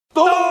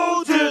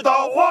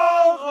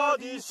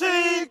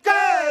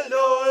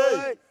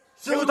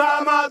他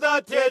妈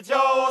的铁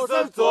锹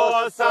是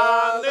座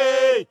山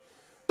嘞，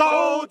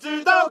都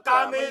知道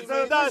干妹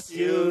子的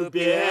性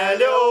别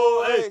流，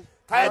哎，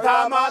太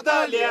他妈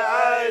的恋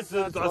爱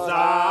是座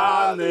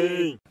山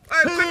嘞。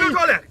哎，快别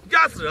说了，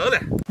压死人了！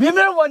明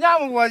明我家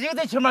我就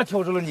在前面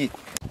挑着了你，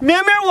明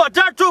明我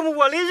这住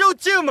我的肉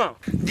近嘛，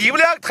你们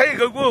俩抬一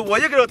根棍，我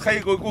一个人抬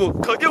一根棍，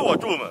肯定我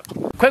住嘛。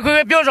快，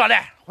不要说了，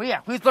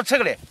回做吃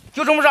个嘞，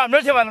就这么上，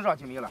明天晚上上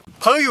清明了。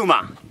朋友们，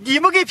你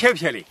们给撇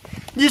撇的，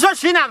你说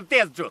谁拿的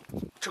袋子重？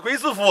吃亏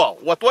是福，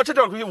我多吃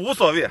点亏无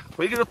所谓，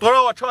回去多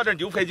让我吃点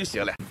牛排就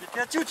行了。一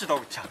天就知道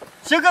吃，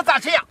行哥咋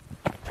吃呀？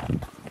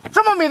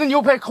这么美的牛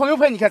排，烤牛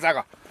排，你看咋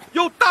个？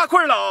有大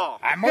块了啊！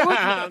哎，没问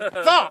题。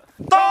走，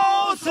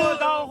都是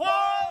当黄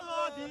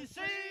河的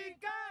谁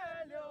该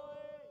流？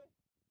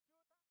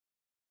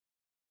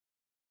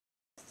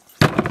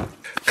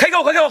开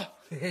口！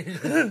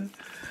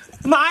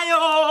妈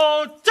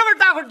哟，这么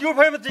大块牛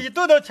排，这一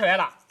顿都吃完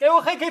了，该我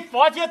还给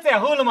房间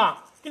攒后了吗？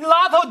给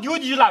拉头牛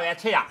你就拉完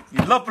吃呀？你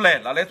拉不来，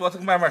拿来多这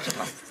个慢慢吃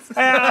它。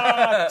哎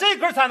呀，这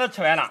块才能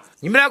吃完了。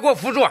你们俩给我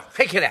扶住，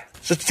还开了。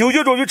是究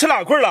竟终于吃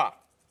2块了？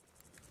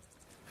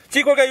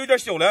这块该有点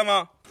小了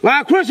吗？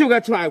俺块小，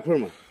该吃俺块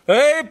嘛。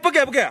哎，不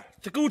该，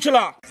这够吃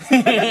了。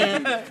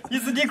意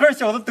思这块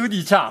小的都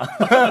你吃，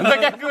那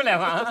该够了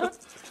吗？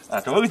啊，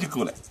这个就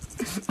够了。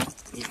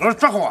你说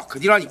这好啊，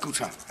肯定让你够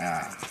吃。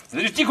哎，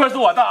这块是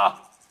我的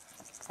啊。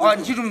哦，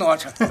你就这么多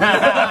吃。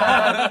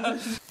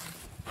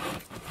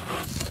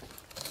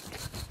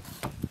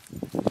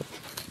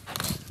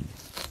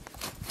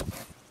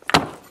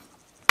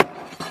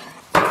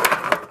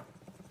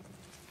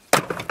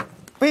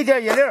备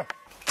点野料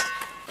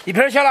，1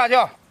瓶小辣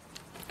椒。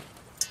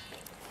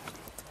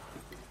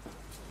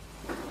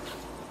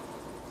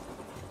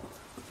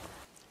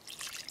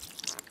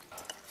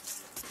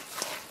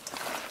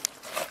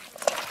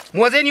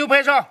抹在牛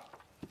排上，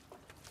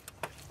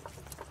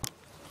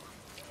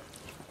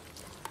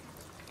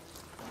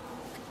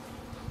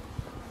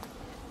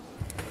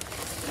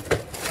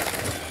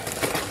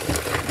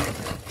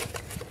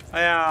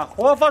哎呀，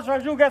火放上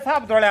肉该差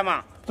不多了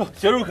嘛。走，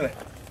切肉去了。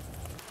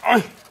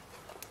哎，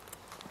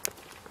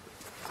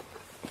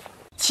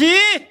起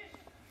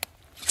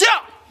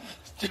酱，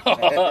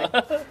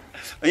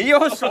哎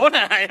呦，熟了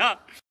哎呀！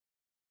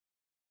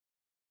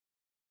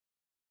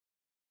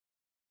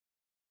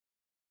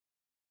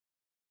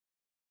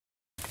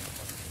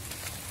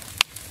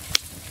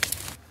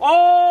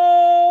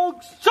哦，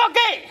烧鸡，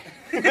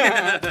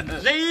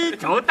人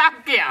头大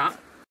饼。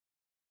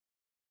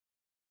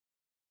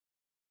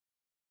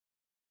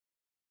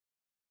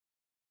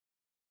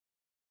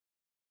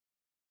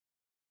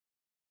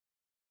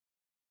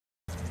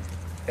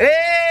哎，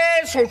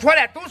烧错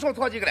了，都烧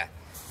错几个了。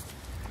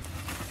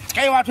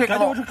赶紧往腿赶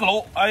紧我是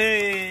狗，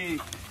哎，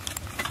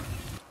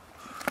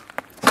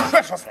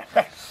快烧死了！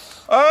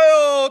哎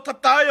呦，他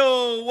大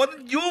哟，我的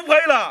牛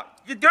排了，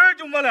一点儿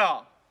就没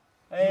了。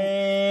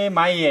哎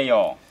妈耶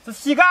哟，这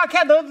西瓜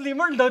看都里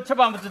面都吃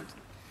吧，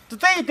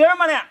这一点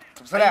没了，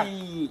是了，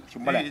就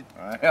没了。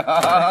哎呀，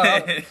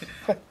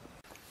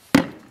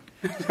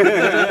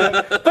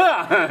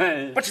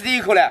不吃第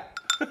一口了。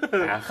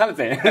喝了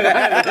真。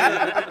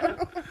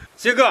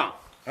鑫哥，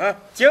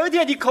今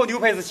天你烤牛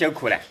排是辛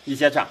苦了，你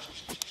先尝。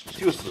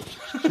就是。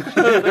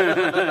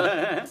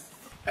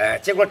哎，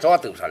结果找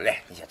都上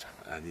来，你先尝。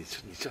啊，你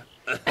吃。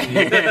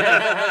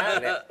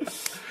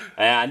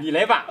哎呀，你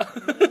来吧。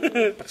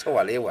不吃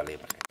我来吧。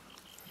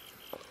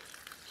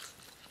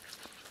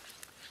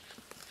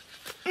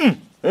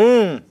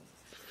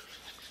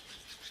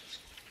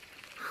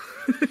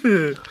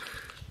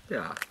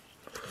呀，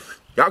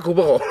牙口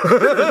不好。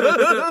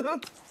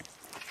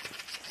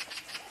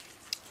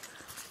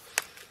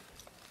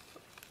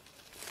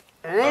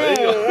哎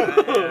呦，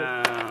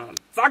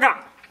咋个？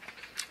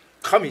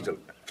可没劲，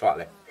吃完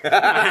了。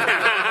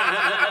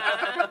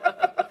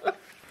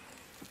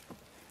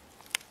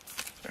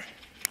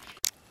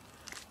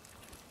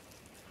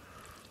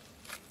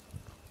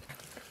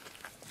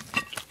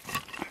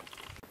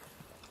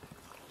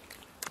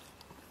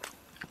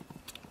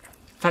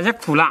咱这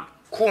苦了，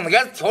苦那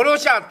个调料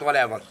下多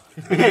了嘛。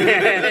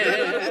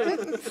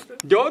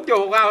掉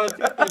话，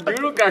牛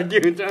肉干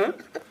顶着。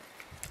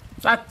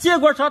咱结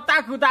果上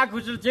大口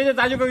吃，今天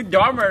咱就跟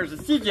娘们儿是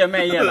细节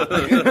卖业了。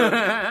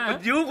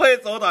牛排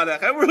糟蹋了，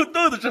还不如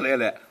豆子吃来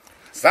了。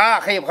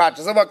啥害怕？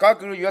这是我刚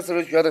跟着岳师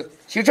傅学的，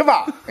请吃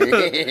吧。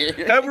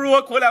还不如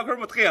我烤2块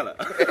没退了。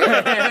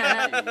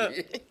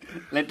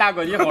来，大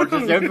哥你好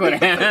吃辛苦了。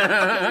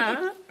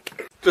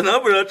这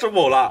能不能吃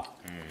饱了？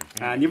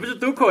啊，你不是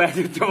都烤完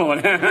就吃饱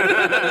了？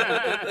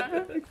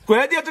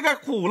关键这个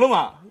苦了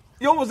嘛，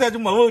要不然就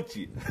没问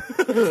题。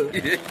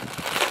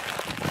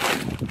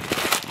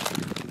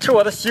吃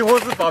我的西红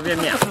柿方便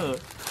面。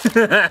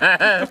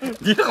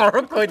你好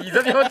好烤，你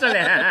这要吃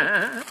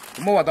了。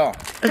没我到，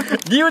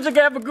你有这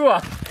个还不够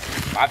啊？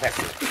麻烦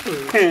死了。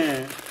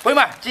朋友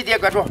们，记得点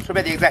关注，顺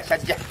便点个赞，下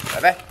期见，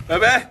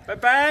拜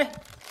拜。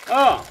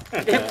哦，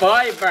一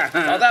包一半，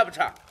老大不吃。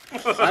啊，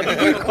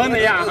你烤那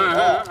样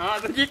啊，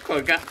你烤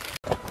个。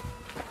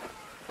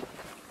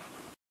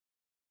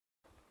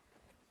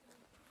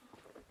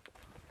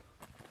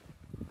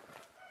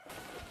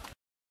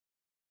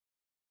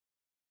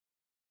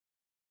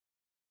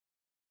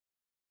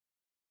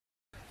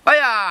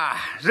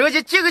人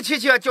家这个亲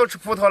戚就吃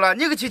葡萄了，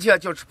那个亲戚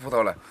就吃葡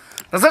萄了，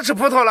那是吃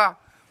葡萄了。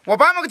我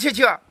爸那个亲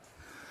戚，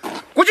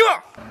姑舅，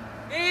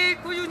哎，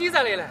姑舅你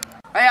咋来了？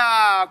哎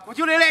呀，姑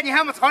舅来了，你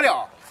还没尝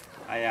了？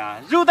哎呀，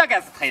肉大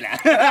概是太了。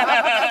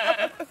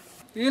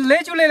你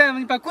来就来了，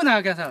你把姑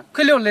娘干啥？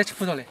快聊来吃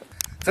葡萄来。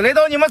这来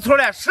到你们村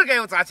了，是该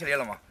要扎起来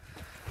了吗？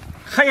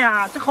哎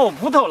呀，这好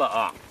葡萄了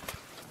啊！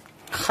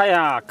哎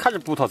呀，可是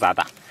葡萄咋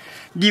的？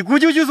你姑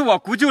舅就是我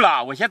姑舅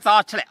了，我先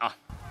扎起来啊！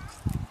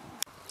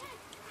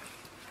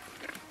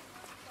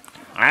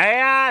哎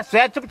呀，虽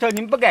然吃不成，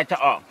你们不敢吃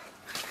啊！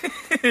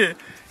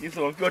你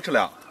说我不要吃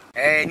了？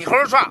哎，你好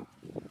好说。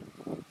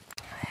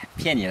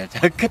骗你了，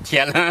这可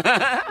甜了。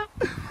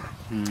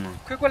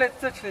快过来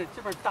再吃来，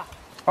这边大。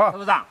好，是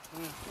不是啊？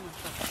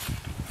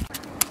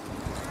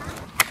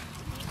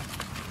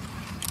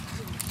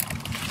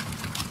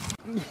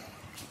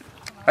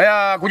哎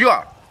呀，姑舅，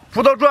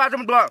葡萄种这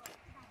么多，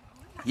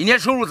一年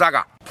收入咋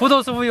个？葡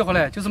萄是为何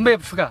嘞？就是卖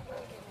不出去，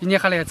一年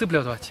下来也挣不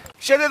了多少钱。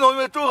现在农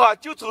民种下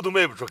就走都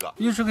卖不出去。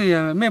有时候也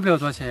卖不了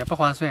多少钱，也不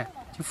划算，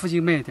就附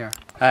近卖一点。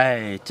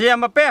哎，这也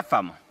没办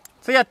法嘛，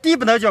这也地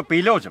不能叫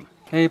背了着嘛。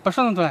哎，不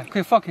剩那么多了，可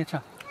以放开吃，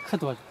可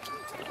多了。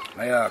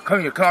哎呀，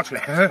啃上出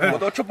来，我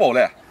都吃饱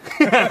了。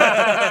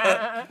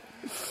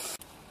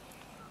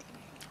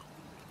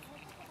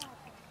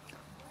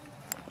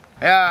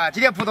哎呀，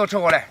今天葡萄吃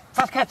好了，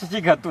咋看这几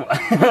个多？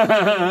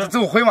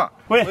走回嘛。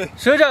喂，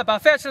守着把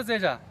饭吃在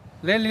这，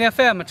来连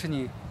饭也没吃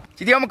你。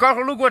今天我们刚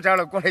好路过这儿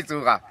了，过来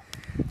走哈。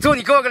走，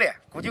你给我个来，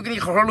我就给你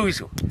好好露一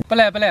手。不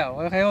来，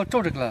我还要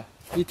照这个了，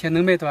一天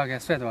能卖多少个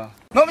算多少。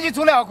那我们就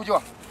走了啊，姑舅。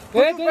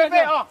哎，拜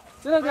拜啊！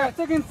对，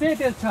再给你再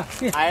点吃。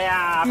对，哎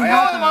呀，哎呀不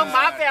要那么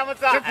麻烦嘛，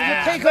这这不是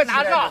太客气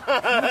拿上。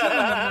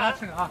拿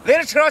吃啊！来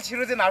了吃上，其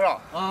实再拿上。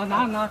啊，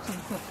拿吃。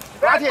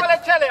拿铁过来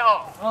吃来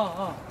啊！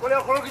过来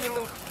好好给你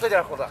弄这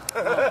点好的。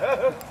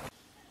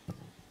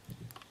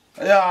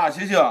哎呀，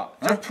星星，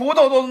这葡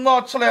萄都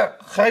能吃了，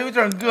还有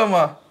点饿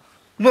吗？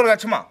弄了个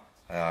吃嘛。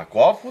哎呀，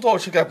光葡萄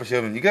吃该不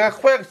行，你该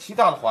换个其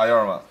他的花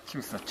样嘛。就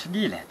是吃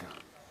腻了都。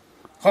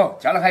好，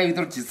家里还有一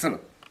对鸡翅了，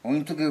我给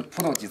你做个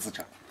葡萄鸡翅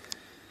吃。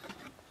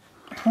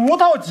葡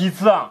萄鸡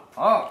翅啊！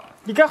啊，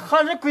你看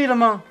还是贵了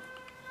吗？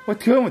我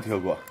听没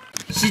听过？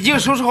洗净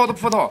收拾好的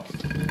葡萄，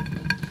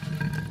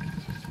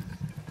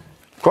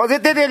装在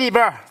袋袋里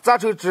边，榨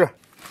成汁。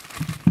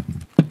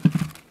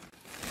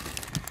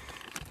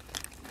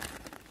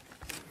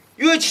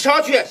用起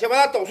上去，先把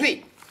它捣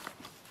碎。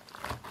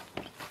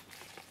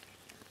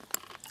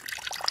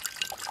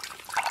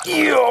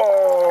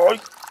哟，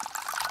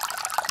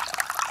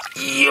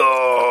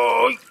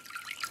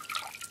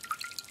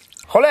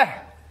好嘞，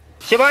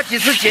先把鸡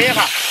翅煎一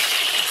下。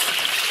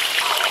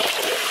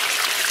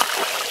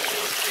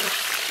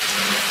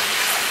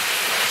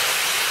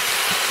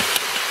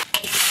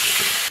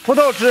葡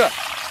萄汁、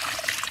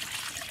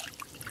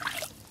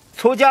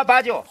葱姜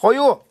八角、蚝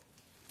油、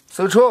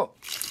生抽、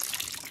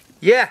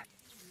盐。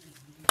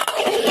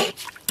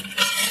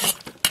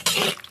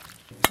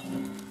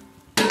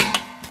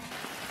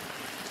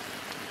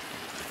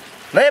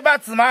来一把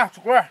芝麻出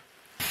锅，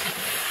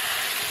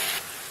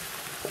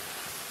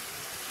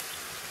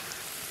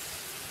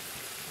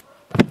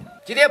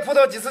今天葡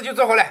萄鸡翅就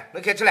做好了，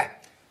能开吃了。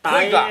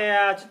哎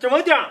呀，就这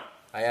么点儿。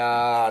哎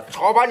呀，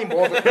超把你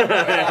毛子，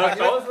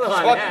吵死我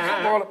超了！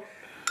毛了。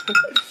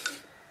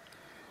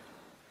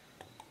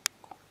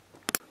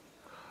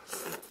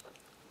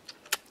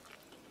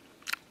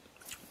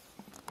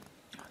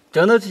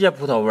真的直接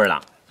葡萄味儿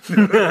了。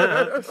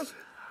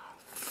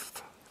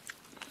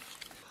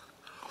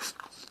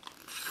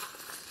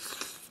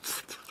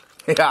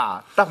哎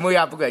呀，大萌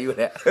芽不敢有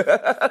了。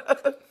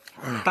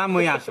大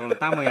萌芽熟了，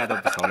大萌芽都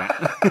不熟了。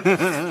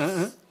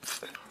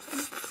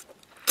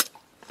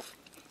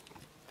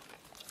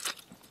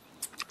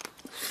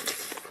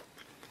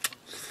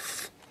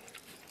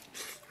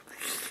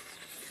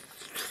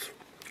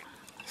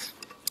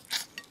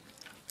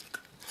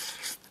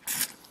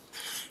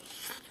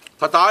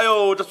他大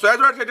哟，这酸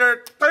酸甜甜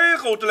太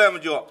好吃了嘛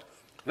就。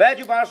完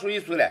就把它数一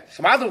数了，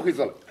什么都会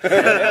做了。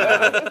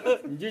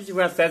你就喜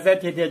欢酸酸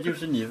甜甜，就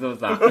是你是不是？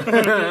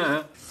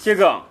七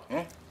哥，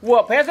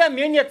我盘算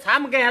明年咱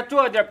们给俺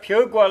做点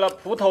苹果了、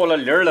葡萄了、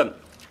梨儿了。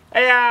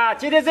哎呀，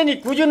今天在你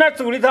姑舅那儿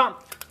走了一趟，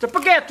这不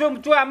敢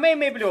做啊，卖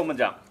不了嘛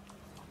这。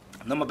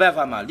那没办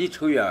法嘛，离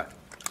城远，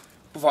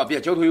不方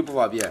便，交通又不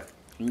方便，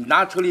你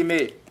拿城里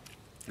卖，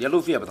连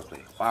路费也不得回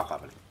来，花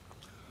不了。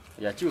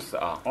也就是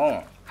啊，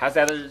还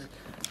算是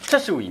吃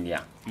手一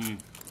年。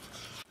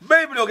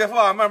卖不了给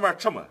放慢慢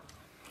吃嘛。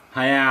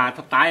哎呀，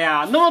他大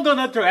呀，那么多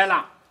能赚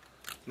了。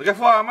那个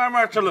放慢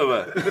慢吃了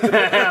呗。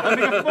那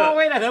个放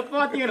回来都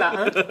放定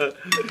了。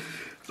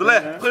走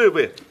来，喝一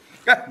杯。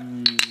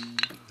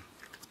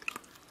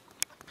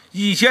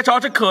以前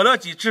常吃可乐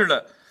鸡翅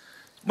了，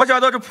没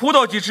想到这葡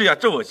萄鸡翅也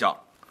这么香。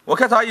我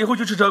看他以后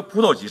就吃成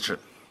葡萄鸡翅。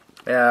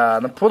哎呀，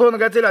那葡萄那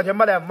个这两天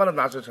没了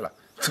拿手吃了，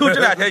就这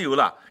两天有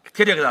了，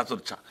天天给他做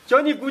着吃。叫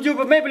你姑舅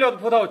把卖不了的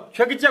葡萄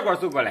全给结果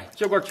送过来，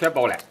结果全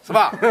包了，是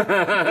吧？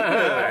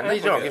那你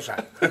这样给说。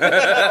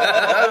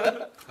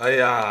哎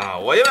呀，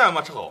我也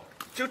没吃好，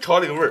就尝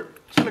那个味儿，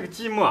就那个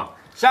寂寞。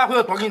下回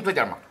要多给你做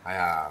点嘛。哎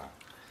呀，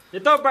一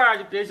到班儿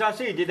就别想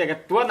手机这个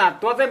多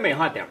再买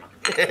上点嘛。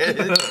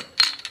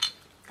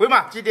朋友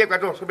们，记得关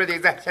注，顺便点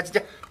个赞，下期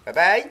见，拜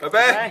拜，拜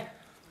拜。拜